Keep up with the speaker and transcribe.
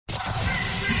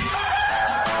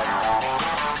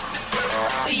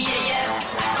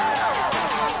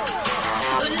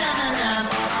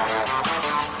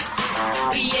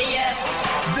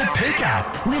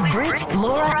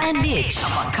Laura and Mitch.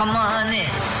 Come on in.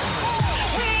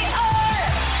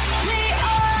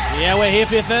 Yeah, we're here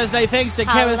for your Thursday. Thanks to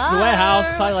Chemist's Hello.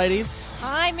 Warehouse. Hi, ladies.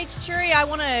 Hi, Mitch Churi. I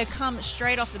want to come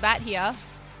straight off the bat here.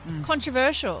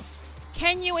 Controversial.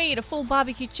 Can you eat a full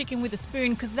barbecue chicken with a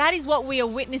spoon? Because that is what we are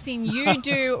witnessing you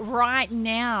do right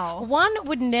now. One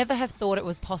would never have thought it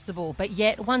was possible, but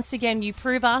yet, once again, you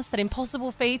prove us that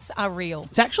impossible feats are real.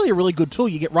 It's actually a really good tool.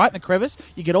 You get right in the crevice,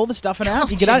 you get all the stuffing out,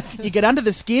 you get under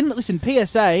the skin. Listen,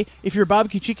 PSA, if you're a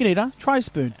barbecue chicken eater, try a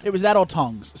spoon. It was that or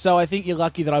tongs. So I think you're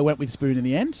lucky that I went with spoon in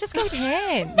the end. Just go with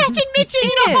hands. Imagine Mitch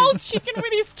eating a whole chicken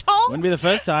with his tongs. Wouldn't be the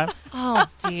first time. Oh,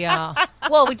 dear.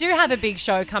 Well, we do have a big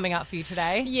show coming up for you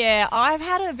today. Yeah, I've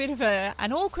had a bit of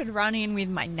an awkward run-in with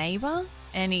my neighbour,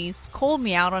 and he's called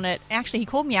me out on it. Actually, he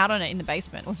called me out on it in the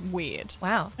basement. It was weird.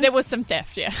 Wow. There was some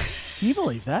theft, yeah. Can you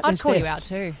believe that? I'd There's call you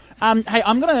theft. out too. Hey,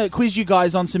 I'm going to quiz you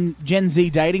guys on some Gen Z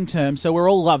dating terms. So we're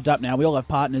all loved up now. We all have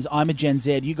partners. I'm a Gen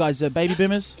Z. You guys are baby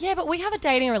boomers? Yeah, but we have a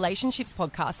dating and relationships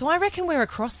podcast, so I reckon we're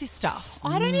across this stuff.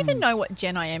 I don't even know what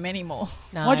gen I am anymore.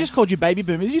 No. I just called you baby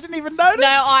boomers. You didn't even notice? No,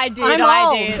 I did. I'm I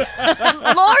old.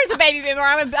 did. Laura's a baby boomer.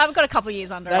 I've got a couple of years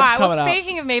under her. That's All right, well, coming up.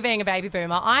 speaking of me being a baby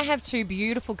boomer, I have two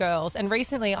beautiful girls, and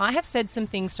recently I have said some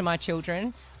things to my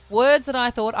children, words that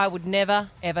I thought I would never,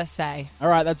 ever say. All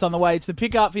right, that's on the way. It's the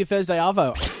pick-up for your Thursday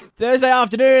Arvo. Thursday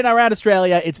afternoon around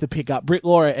Australia, it's the pick-up. Britt,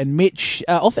 Laura and Mitch,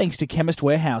 all thanks to Chemist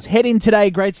Warehouse. Head in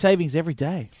today, great savings every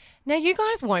day. Now, you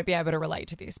guys won't be able to relate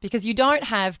to this because you don't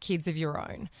have kids of your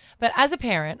own. But as a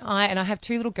parent, I have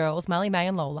two little girls, Molly, May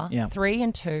and Lola, Yeah. 3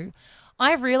 and 2.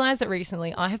 I have realised that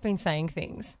recently I have been saying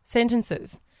things,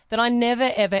 sentences, that I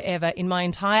never, ever, ever in my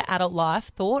entire adult life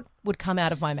thought would come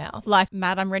out of my mouth. Like,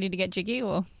 Matt, I'm ready to get jiggy,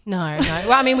 or? No.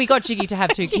 Well, I mean, we got jiggy to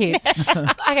have two kids.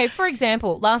 Okay, for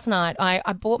example, last night I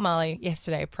bought Molly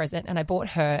yesterday a present, and I bought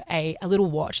her a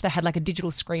little watch that had like a digital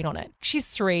screen on it. She's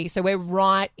 3, so we're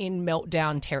right in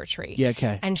meltdown territory. Yeah,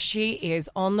 okay. And she is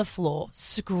on the floor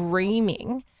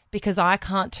screaming because I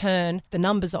can't turn the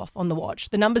numbers off on the watch.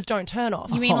 The numbers don't turn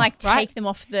off. You mean like Right? take them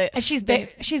off the And she's the,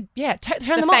 turn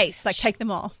the them face, off. like take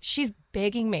them off. She's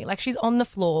begging me, like she's on the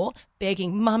floor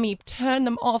begging, Mummy, turn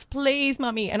them off, please,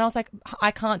 Mummy. And I was like,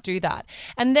 I can't do that.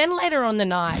 And then later on the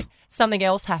night, something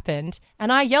else happened,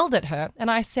 and I yelled at her and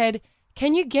I said,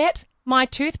 can you get my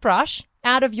toothbrush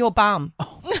out of your bum?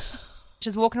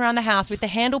 She's walking around the house with the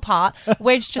handle part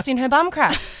wedged just in her bum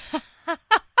crack.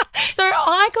 So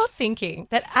I got thinking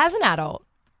that as an adult,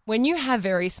 when you have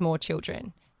very small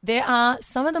children, there are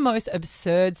some of the most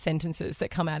absurd sentences that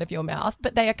come out of your mouth,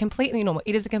 but they are completely normal.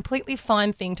 It is a completely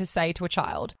fine thing to say to a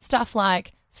child. Stuff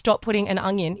like, stop putting an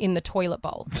onion in the toilet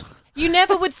bowl. You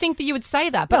never would think that you would say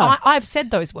that, but No. I've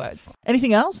said those words.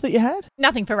 Anything else that you had?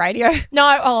 Nothing for radio.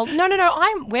 No.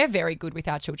 We're very good with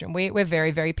our children. We're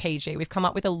very, very PG. We've come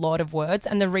up with a lot of words,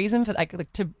 and the reason for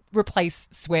like to replace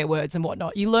swear words and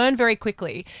whatnot, you learn very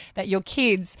quickly that your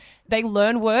kids, they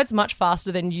learn words much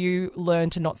faster than you learn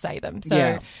to not say them. So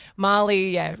Yeah.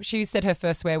 Marley, she said her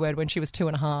first swear word when she was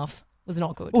 2.5. Was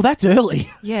not good. Well, that's early.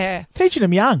 Yeah. Teaching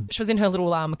them young. She was in her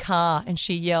little car and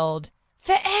she yelled,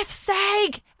 for F's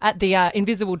sake, at the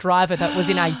invisible driver that was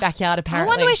in our backyard I apparently.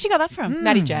 wonder where she got that from.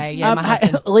 Matty J, my Hey,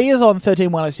 husband. Leah's on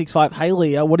 131065. Hey,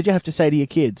 Leah, what did you have to say to your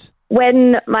kids?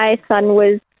 When my son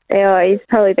was, he's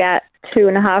probably about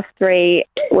 2.5, 3,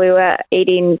 we were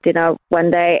eating dinner one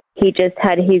day. He just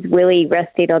had his willy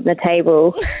resting on the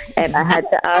table, and I had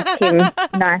to ask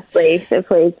him nicely to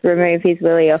please remove his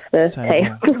willy off the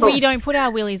table. We don't put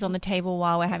our willies on the table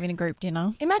while we're having a group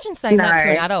dinner. Imagine saying that to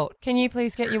No. an adult. Can you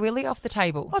please get your willy off the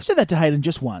table? I've said that to Hayden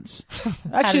just once. did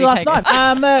Actually, he last take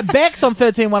it? night. Beck's on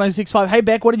 131065. Hey,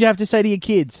 Beck, what did you have to say to your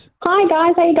kids? Hi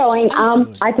guys, how you going?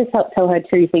 I just helped tell her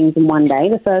 2 things in one day.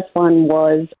 The first one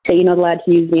was that you're not allowed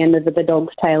to use the end of the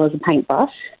dog's tail as a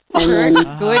paintbrush. And then,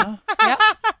 Good. Yep.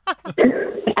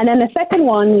 and then the second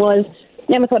one was,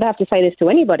 never thought I'd have to say this to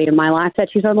anybody in my life, that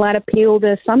she's not allowed to peel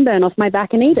the sunburn off my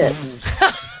back and eat it.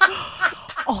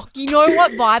 Oh, you know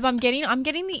what vibe I'm getting? I'm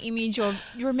getting the image of,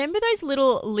 you remember those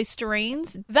little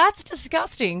Listerines? That's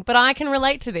disgusting, but I can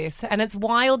relate to this. And it's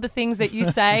wild, the things that you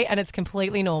say, and it's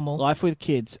completely normal. Life with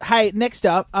kids. Hey, next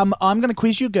up, I'm going to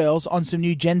quiz you girls on some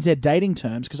new Gen Z dating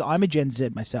terms because I'm a Gen Z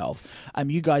myself.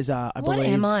 You guys are, I What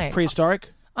believe, am I? prehistoric.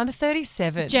 I'm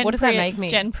 37. What does that make me?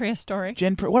 Gen prehistoric.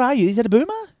 What are you? Is that a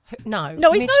boomer? No.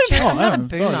 No, he's Mitch not a Cheney, I'm not a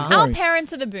boomer. boomer. Sorry. Our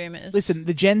parents are the boomers. Listen,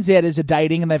 the Gen Zers are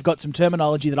dating and they've got some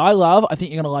terminology that I love. I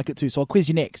think you're going to like it too. So I'll quiz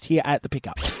you next here at The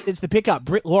Pickup. It's The Pickup.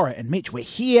 Britt, Laura and Mitch, we're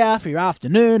here for your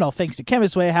afternoon. All thanks to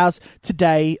Chemist Warehouse.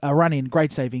 Today, run in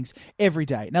great savings every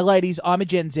day. Now, ladies, I'm a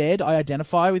Gen Z. I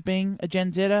identify with being a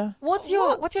Gen Zer. What's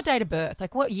your date of birth?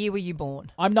 Like, what year were you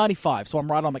born? I'm 95, so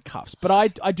I'm right on the cuffs. But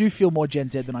I do feel more Gen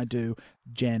Z than I do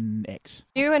Gen X.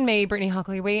 You and me, Brittany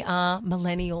Hockley, we are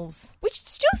millennials. Which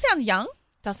still sounds young.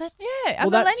 Does it? Yeah, a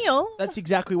millennial. That's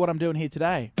exactly what I'm doing here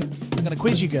today. I'm going to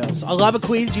quiz you girls. I love a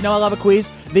quiz. You know I love a quiz.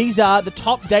 These are the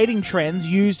top dating trends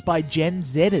used by Gen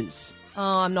Zers.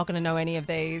 Oh, I'm not going to know any of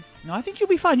these. No, I think you'll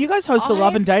be fine. You guys host a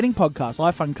love and dating podcast,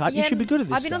 Life Uncut. You should be good at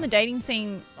this I've been on the dating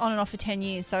scene on and off for 10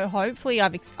 years, so hopefully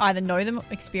I've either know them,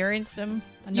 experienced them.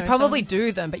 You probably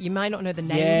do them, but you may not know the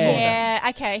name Yeah. for them. Yeah,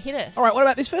 okay, hit us. All right, what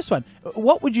about this first one?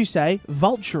 What would you say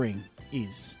vulturing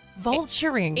is?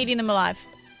 Vulturing. Eating them alive.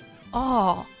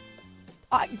 Oh.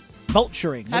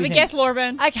 Vulturing. Have a guess, Laura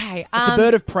Byrne. Okay. It's a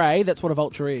bird of prey. That's what a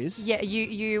vulture is. Yeah,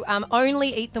 you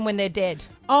only eat them when they're dead.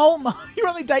 Oh, my. You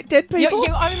only date dead people?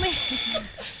 You only...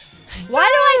 Why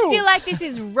do I feel like this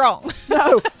is wrong?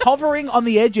 No, hovering on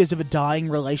the edges of a dying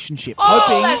relationship.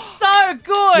 Oh, that's so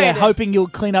good. Yeah, hoping you'll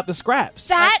clean up the scraps.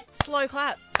 That slow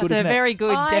clap. good, That's a isn't it? very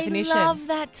good definition. I love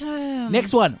that term.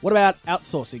 Next one. What about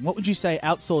outsourcing? What would you say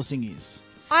outsourcing is?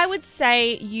 I would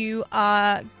say you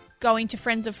are going to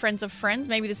friends of friends of friends.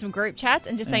 Maybe there's some group chats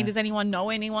and just saying, does anyone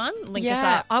know anyone? Link us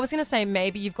up. I was going to say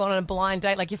maybe you've gone on a blind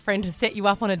date, like your friend has set you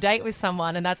up on a date with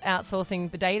someone, and that's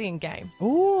outsourcing the dating game.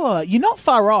 Ooh, you're not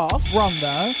far off. Wrong,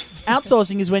 though.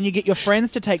 Outsourcing is when you get your friends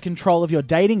to take control of your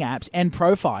dating apps and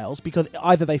profiles because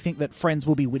either they think that friends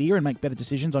will be wittier and make better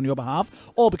decisions on your behalf,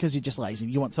 or because you're just lazy.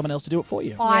 You want someone else to do it for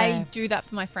you. I do that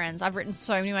for my friends. I've written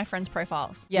so many of my friends'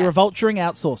 profiles. Yes. You're a vulturing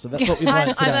outsourcer. That's what we've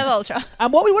learned today. I'm a vulture.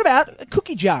 What about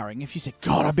cookie jarring? If you say,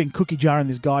 God, I've been cookie jarring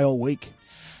this guy all week.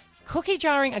 Cookie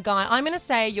jarring a guy, I'm going to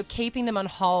say you're keeping them on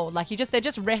hold. Like they're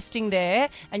just resting there,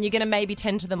 and you're going to maybe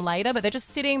tend to them later, but they're just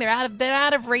sitting. They're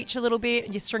out of reach a little bit,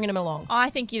 and you're stringing them along. I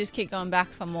think you just keep going back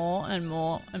for more and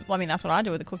more. Well, I mean, that's what I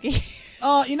do with a cookie.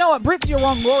 Oh, you know what, Brits, you're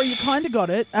wrong. Laura, you kind of got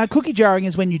it. Cookie jarring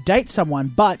is when you date someone,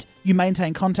 but you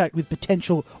maintain contact with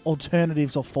potential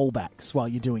alternatives or fallbacks while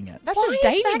you're doing it. That's Why just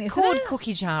dating, is that isn't called it?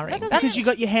 cookie jarring? Because you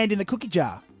got your hand in the cookie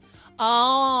jar.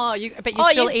 But you're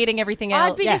still eating everything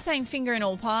else. I'd be just saying finger in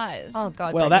all pies. Oh,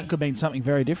 God. Well, baby. that could mean something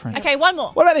very different. Okay, one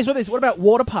more. What about this? What about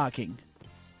water parking?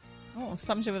 Oh,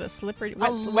 something to do with a slippery, A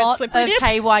wet lot slippery of dip.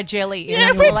 KY jelly in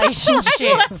a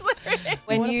relationship.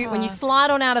 when you slide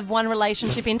on out of one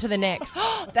relationship into the next.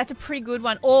 That's a pretty good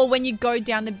one. Or when you go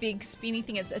down the big spinny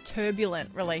thing, it's a turbulent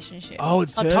relationship. Oh,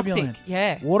 it's turbulent. Toxic.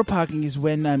 Yeah. Water parking is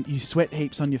when you sweat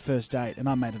heaps on your first date, and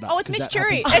I made it up. Oh, it's 'cause Miss that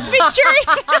Cheery. happens. It's Miss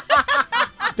Cheery.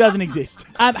 Doesn't exist.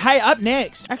 Hey, up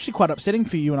next, actually quite upsetting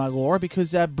for you and I, Laura,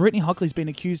 because Brittany Hockley's been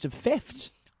accused of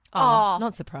theft. Oh,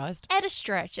 not surprised. At a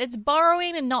stretch. It's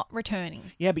borrowing and not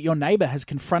returning. Yeah, but your neighbour has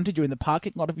confronted you in the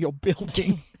parking lot of your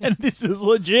building, and this is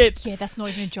legit. Yeah, that's not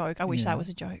even a joke. I wish that was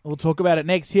a joke. We'll talk about it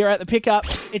next here at The Pickup.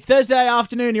 It's Thursday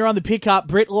afternoon. You're on The Pickup.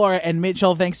 Britt, Laura and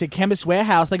Mitchell, thanks to Chemist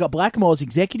Warehouse. They got Blackmore's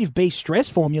Executive B Stress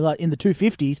Formula in the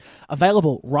 250s,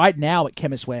 available right now at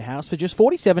Chemist Warehouse for just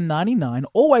 $47.99.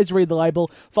 Always read the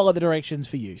label, follow the directions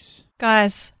for use.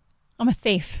 Guys, I'm a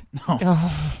thief.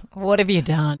 What have you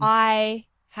done? I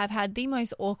have had the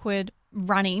most awkward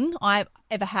run-in I've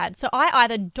ever had. So I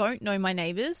either don't know my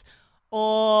neighbours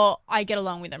or I get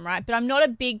along with them, right? But I'm not a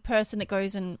big person that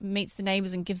goes and meets the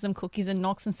neighbours and gives them cookies and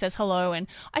knocks and says hello. And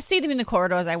I see them in the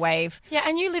corridors, I wave. Yeah,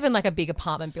 and you live in like a big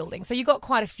apartment building, so you got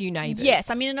quite a few neighbours. Yes,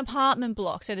 I'm in an apartment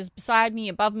block. So there's beside me,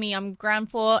 above me, I'm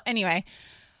ground floor. Anyway,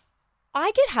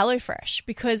 I get HelloFresh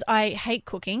because I hate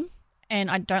cooking. And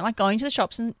I don't like going to the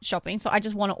shops and shopping, so I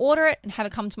just want to order it and have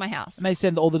it come to my house. And they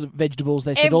send all the vegetables,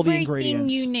 they send all the ingredients.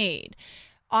 Everything you need.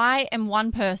 I am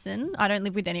one person. I don't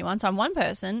live with anyone, so I'm one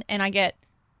person, and I get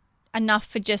enough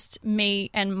for just me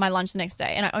and my lunch the next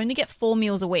day. And I only get 4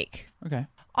 meals a week. Okay.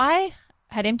 I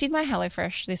had emptied my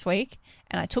HelloFresh this week,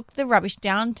 and I took the rubbish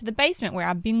down to the basement where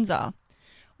our bins are.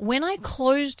 When I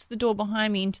closed the door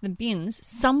behind me into the bins,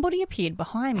 somebody appeared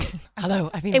behind me.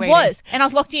 Hello, I've been It waiting. was. And I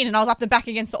was locked in and I was up the back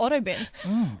against the auto bins.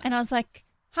 And I was like,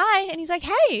 hi. And he's like,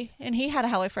 hey. And he had a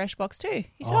HelloFresh box too.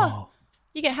 He said, oh,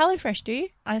 you get HelloFresh, do you?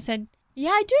 I said,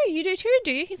 yeah, I do. You do too,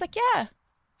 do you? He's like, yeah.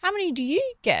 How many do you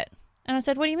get? And I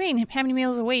said, what do you mean? How many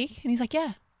meals a week? And he's like,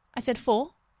 yeah. I said, 4.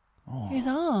 He goes,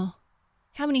 oh,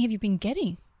 how many have you been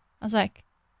getting? I was like,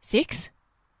 6?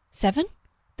 7?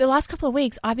 The last couple of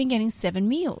weeks, I've been getting 7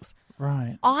 meals.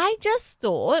 Right. I just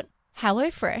thought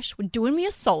HelloFresh were doing me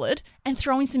a solid and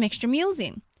throwing some extra meals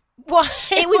in. What?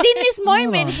 It was in this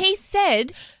moment he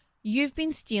said, "You've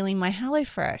been stealing my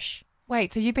HelloFresh."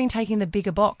 Wait, so you've been taking the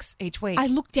bigger box each week? I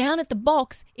looked down at the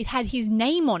box. It had his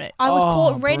name on it. I was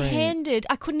caught red-handed.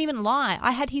 I couldn't even lie.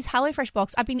 I had his HelloFresh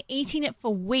box. I've been eating it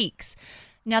for weeks.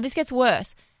 Now, this gets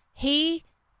worse. He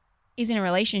is in a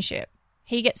relationship.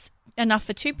 He gets enough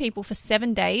for 2 people for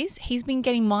 7 days. He's been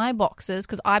getting my boxes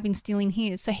because I've been stealing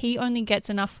his. So he only gets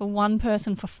enough for 1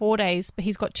 person for 4 days, but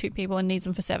he's got 2 people and needs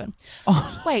them for 7.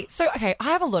 Wait, so, okay, I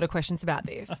have a lot of questions about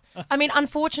this. I mean,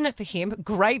 unfortunate for him,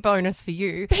 great bonus for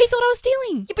you. But he thought I was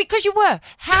stealing. Yeah, because you were.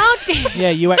 How did...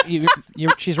 Yeah,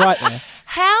 she's right there.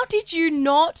 How did you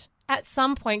not at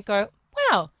some point go,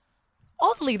 wow,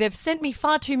 oddly, they've sent me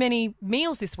far too many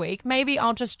meals this week. Maybe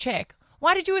I'll just check.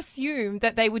 Why did you assume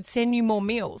that they would send you more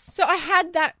meals? So I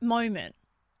had that moment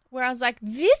where I was like,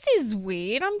 this is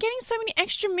weird. I'm getting so many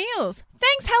extra meals.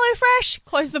 Thanks, HelloFresh.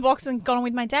 Closed the box and got on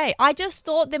with my day. I just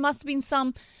thought there must have been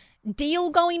some deal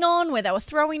going on where they were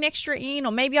throwing extra in,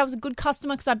 or maybe I was a good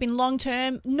customer because I've been long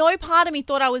term. No part of me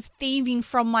thought I was thieving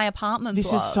from my apartment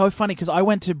This block. is so funny because I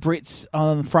went to Brit's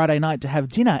on Friday night to have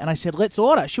dinner and I said, let's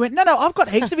order. She went, no, I've got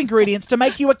heaps of ingredients to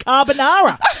make you a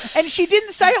carbonara. And she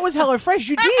didn't say it was HelloFresh.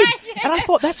 You did. Yeah. And I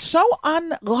thought, that's so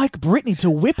unlike Brittany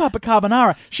to whip up a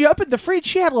carbonara. She opened the fridge.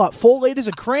 She had like 4 litres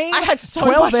of cream. I had so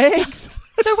 12 much eggs.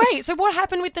 So wait, so what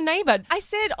happened with the neighbour? I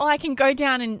said, I can go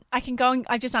down and I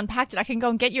just unpacked it. I can go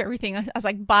and get you everything. I was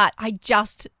like, but I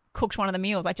just cooked one of the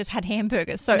meals. I just had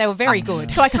hamburgers. So And they were very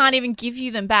good. So I can't even give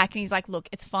you them back. And he's like, look,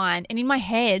 it's fine. And in my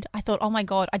head, I thought, oh my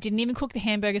God, I didn't even cook the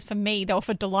hamburgers for me. They were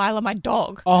for Delilah, my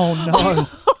dog. Oh, no.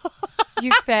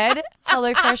 You fed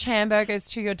HelloFresh hamburgers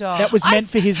to your dog. That was meant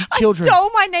for his children. I stole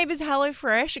my neighbour's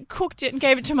HelloFresh, cooked it and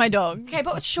gave it to my dog. Okay,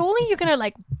 but surely you're going to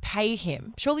like pay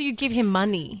him. Surely you give him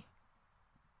money.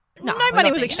 No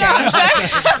money was exchanged.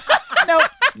 No.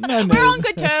 We're on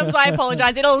good terms. I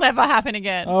apologise. It'll never happen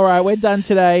again. All right, we're done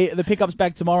today. The pickup's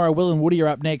back tomorrow. Will and Woody are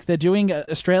up next. They're doing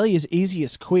Australia's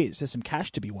easiest quiz. There's some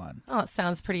cash to be won. Oh, it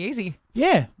sounds pretty easy.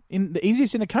 Yeah, the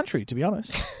easiest in the country, to be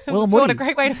honest. Will and What Woody. a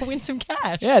great way to win some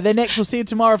cash. Yeah, they're next. We'll see you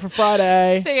tomorrow for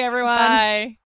Friday. See you, everyone. Bye.